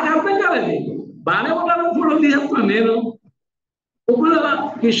కానీ నాకు అర్థం కాలేదు. బాగానే ఉన్నాడని ఫోటో తీసేస్తున్నాను నేను. ఇప్పుడు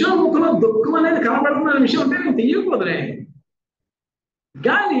కిషోర్ ముఖంలో దుఃఖం అనేది కనబడుతున్న విషయం అంటే నేను తీయకపోతే,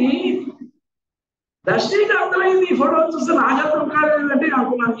 కానీ దర్శనికి అర్థమైంది. ఈ ఫోటో చూస్తే నాకు అర్థం కాలేదంటే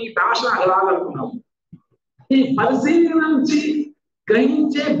అనుకున్నాను, ఈ భాష నాకు రాదనుకున్నాను. ఈ పరిశీలన నుంచి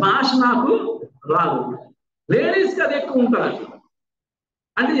గ్రహించే భాష నాకు రాదు. లేడీస్కి అది ఎక్కువ ఉంటుంది.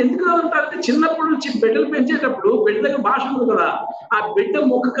 అంటే ఎందుకు ఉంటారంటే చిన్నప్పటి నుంచి బిడ్డలు పెంచేటప్పుడు బిడ్డ దగ్గర భాష ఉంది కదా, ఆ బిడ్డ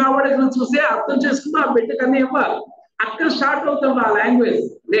ముఖ కావడం చూసే అర్థం చేసుకుంటూ ఆ బిడ్డకు అన్నీ ఇవ్వాలి. అక్కడ స్టార్ట్ అవుతుంది ఆ లాంగ్వేజ్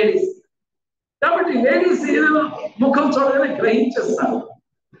లేడీస్. కాబట్టి లేడీస్ ఏదో ముఖం చూడగానే గ్రహించేస్తారు.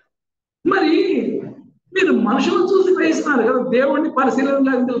 మరి మీరు మనుషులను చూసి గ్రహిస్తున్నారు కదా, దేవుడిని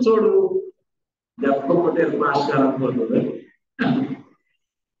పరిశీలనగా ఎందుకు చూడు? చెప్పకపోతే భాషకారనుకోలేదు.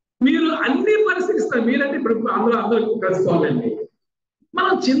 మీరు అన్ని పరిశీలిస్తారు. మీరంటే ఇప్పుడు అందరూ కలుసుకోవాలండి.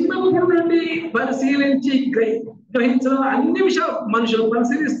 మనం చిన్నప్పటి నుండి పరిశీలించి గ్రహించడం అన్ని విషయాలు మనుషులు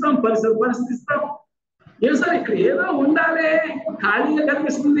పరిశీలిస్తాం, పరిశీలిస్తాం. ఏం సార్ ఇక్కడ ఏదో ఉండాలి, ఖాళీగా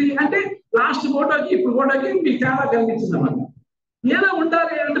కనిపిస్తుంది అంటే లాస్ట్ ఫోటోకి ఇప్పుడు ఫోటోకి మీకు తేడా కనిపించింది అన్నమాట. ఏదో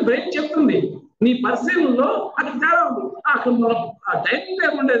ఉండాలి అంటే బ్రెయిన్ చెప్తుంది, నీ పరిశీలనలో అది తేడా ఉంది. అక్కడ మనం డైనింగ్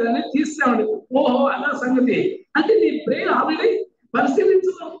టేబుల్ ఉండేదని తీసేమండి, ఓహో అలా సంగతి అంటే నీ బ్రెయిన్ ఆల్రెడీ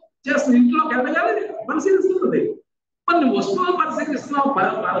పరిశీలించడం చేస్తుంది. ఇంట్లోకి వెళ్ళగానే పరిశీలిస్తుంది. కొన్ని వస్తువులు పరిశీలిస్తున్నావు,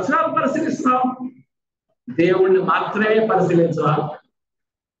 పరిసరాలు పరిశీలిస్తున్నావు. దేవుణ్ణి మాత్రమే పరిశీలించవా?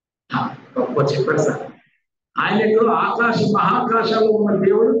 గొప్ప చెప్పాడు సార్. ఆయన ఎక్కడో మహాకాశాల్లో ఉన్న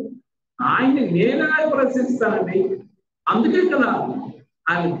దేవుడు, ఆయన్ని నేనే పరిశీలిస్తానండి. అందుకే కదా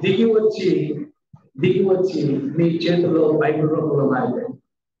ఆయన దిగి వచ్చి మీ చేతిలో బైబిల్ రూపంలో మారిపోయాడు.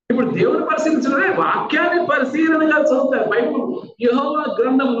 ఇప్పుడు దేవుని పరిశీలించడమే వాక్యాన్ని పరిశీలనగా చదువుతారు. బైబిల్ యెహోవా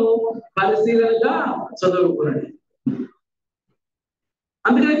గ్రంథమును పరిశీలనగా చదువుకున్నాడు.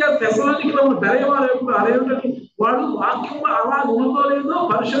 అందుకని తెస్సలోనికలో ఉన్న బెరయవారు అదేమిటంటే వాళ్ళు వాక్యం అలా ఉన్నదో లేదో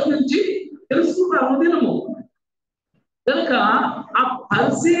పరిశోధించి తెలుసుకున్నారు అనుదినము. కనుక ఆ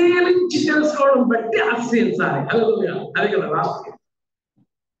పరిశీలించి తెలుసుకోవడం బట్టి ఆశ్రయించాలి. అదే కదా రాష్ట్రం.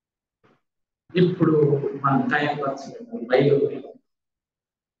 ఇప్పుడు మనం టైం ఖర్చు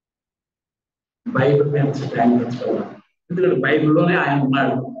బైబిల్ మీద టైం ఖర్చుకోవాలి. ఎందుకంటే బైబిల్లోనే ఆయన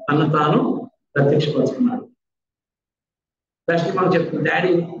ఉన్నాడు, తను తాను ప్రత్యక్షపరుచుకున్నాడు. ఫస్ట్ మనం చెప్తుంది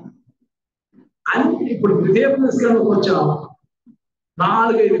డాడీ అని. ఇప్పుడు విజయపురస్కారంలోకి వచ్చాం,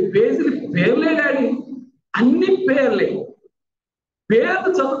 4-5 పేజీలు పేర్లే డాడీ, అన్ని పేర్లే. పేర్లు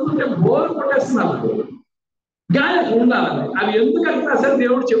చదువుతుంటే బోర్ కొట్టేస్తున్నారు. కానీ ఉండాలి. అవి ఎందుకంటే అసలు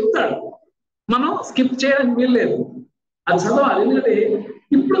దేవుడు చెప్తాడు, మనం స్కిప్ చేయడానికి వీల్లేదు, అది చదవాలి. ఎందుకంటే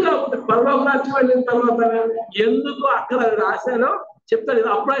ఇప్పుడు కాకపోతే పరలోక రాజ్యం వెళ్ళిన తర్వాత ఎందుకు అక్కడ రాశారో చెప్తాడు.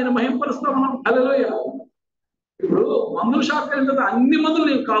 అప్పుడు ఆయన మహింపరుస్తాం మనం. హల్లెలూయా. ఇప్పుడు మందుల షాప్ వెళ్ళిన అన్ని మందులు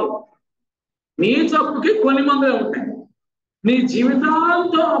నీకు కావు, నీ జబ్బుకి కొన్ని మందులే ఉంటాయి. నీ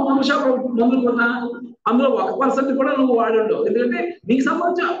జీవితాంతో ఆ మందు షాప్ మందులు కొన్నా అందులో 1% కూడా నువ్వు వాడి ఉండవు. ఎందుకంటే నీకు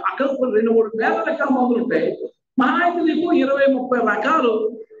సంబంధించి అక్కడ 2-3 వేల రకాల మందులు ఉంటాయి. మహా అయితే నీకు 20-30 రకాలు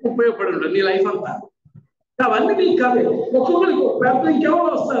ఉపయోగపడి ఉండవు నీ లైఫ్ అంతా. అవన్నీ నీకు కాదు. ఒక్కొక్కరికి పెద్ద ఇంకెవరో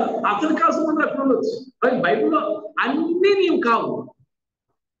వస్తారు, అతని కాసు మంది అక్కడ ఉండొచ్చు. బైబిల్లో అన్నీ నీవు కావు,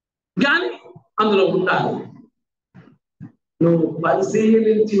 కానీ అందులో ఉండాలి. నువ్వు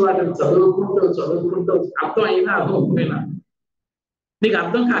పరిశీలించి వాటిని చదువుకుంటూ అర్థం అయినా అర్థమైనా నీకు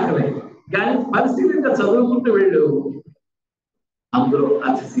అర్థం కాకలేదు, కానీ పరిశీలించి చదువుకుంటూ వెళ్ళు, అందులో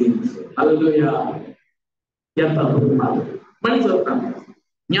అతిశయించు. హల్లెలూయా. ఎంత అద్భుతం. మళ్ళీ చదువుతాను.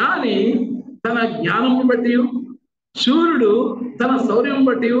 జ్ఞాని తన జ్ఞానము బట్టి, శూరుడు తన శౌర్యం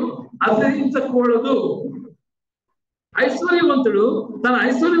బట్టి అతిశయించకూడదు. ఐశ్వర్యవంతుడు తన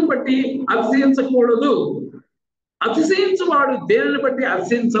ఐశ్వర్యం బట్టి అతిశయించకూడదు. అతిశయించువాడు దేనిని బట్టి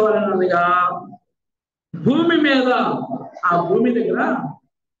అతిశయించవాలనగా, భూమి మీద, ఆ భూమి దగ్గర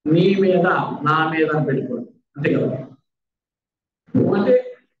నీ మీద నా మీద పెట్టుకోండి. అంతే కదా. అంటే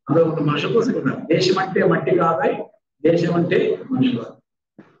అందులో ఒక మనుషుల కోసం ఉన్నారు. దేశం అంటే మట్టి కాదాయి, దేశం అంటే మనుషులు.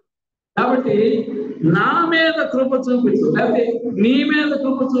 కాబట్టి నా మీద కృప చూపించు, లేకపోతే నీ మీద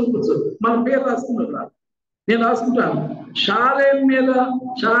కృప చూపించు. మన పేరు రాసుకున్నారు, నేను రాసుకుంటాను.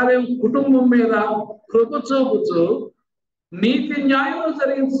 షాలేం కుటుంబం మీద కృప చూపుచు నీతి న్యాయం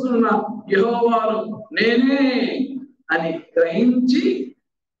జరిగిస్తున్న యెహోవాను నేనే అని గ్రహించి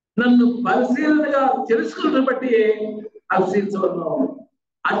నన్ను పరిశీలనగా తెలుసుకున్న బట్టి అతిశయించవలను.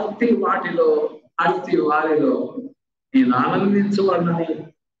 అట్టి వారిలో నేను ఆనందించవలనని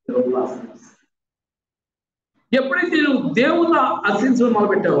ఎప్పుడైతే నువ్వు దేవుళ్ళ అతిశయించడం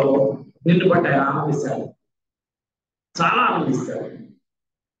మొదలుపెట్టావో నిన్ను బట్టి ఆనందిస్తాడు, చాలా ఆనందిస్తాడు,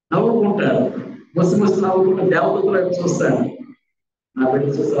 నవ్వుకుంటాడు. ముసి నవ్వుకుంటూ దేవదూతల వైపు చూస్తాడు. నా బిడ్డ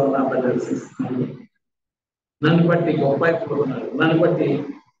చూస్తావు, నా బిడ్డ చూస్తున్నాడు, నన్ను బట్టి గొప్ప అయిపోతున్నాడు, నన్ను బట్టి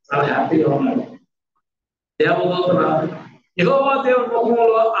చాలా హ్యాపీగా ఉన్నాడు. దేవదూతల యెహోవా దేవుని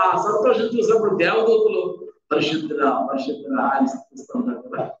ముఖంలో ఆ సంతోషం చూసినప్పుడు దేవదూతలు పరిశుద్ధుడా ఆనందిస్తుంటారు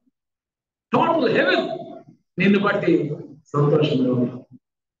కదా. టోటల్ హెవెన్ నిన్ను బట్టి సంతోషంగా ఉన్నాడు.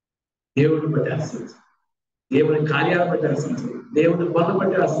 దేవుడిని బట్టి ఆశించు, దేవుని కార్యాలను బట్టి ఆశించు, దేవుని పనులు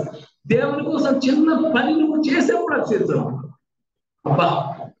బట్టి ఆశించు. దేవుని కోసం చిన్న పని నువ్వు చేసేప్పుడు ఆశించు. అబ్బా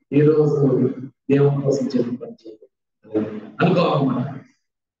ఈరోజు దేవుని కోసం చిన్న పని చేయాలి అనుకోవాలన్నమాట.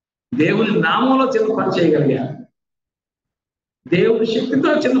 దేవుని నామంలో చిన్న పని చేయగలిగా, దేవుని శక్తితో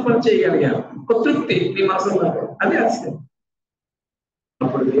చిన్న పని చేయగలిగా, ఒక తృప్తి నీ మనసులో, అది ఆశయం.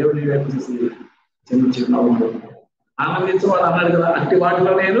 అప్పుడు దేవుని వైపు చూసి చిన్న ఆనందించేవాడు అన్నాడు కదా, అట్టి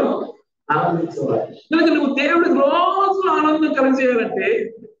వాటిలో నేను ఆనందించేవాడు. కనుక నువ్వు దేవుడికి రోజు ఆనందం కలిగజేయాలంటే,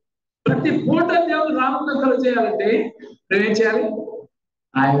 ప్రతి పూట దేవుడికి ఆనందం కలిగజేయాలంటే నువ్వేం చేయాలి?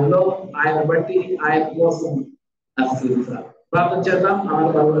 ఆయన బట్టి ఆయన కోసం ఆశీర్వదించాలి. ప్రార్థన చేద్దాం.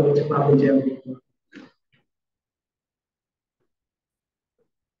 ప్రార్థన చేయాలి.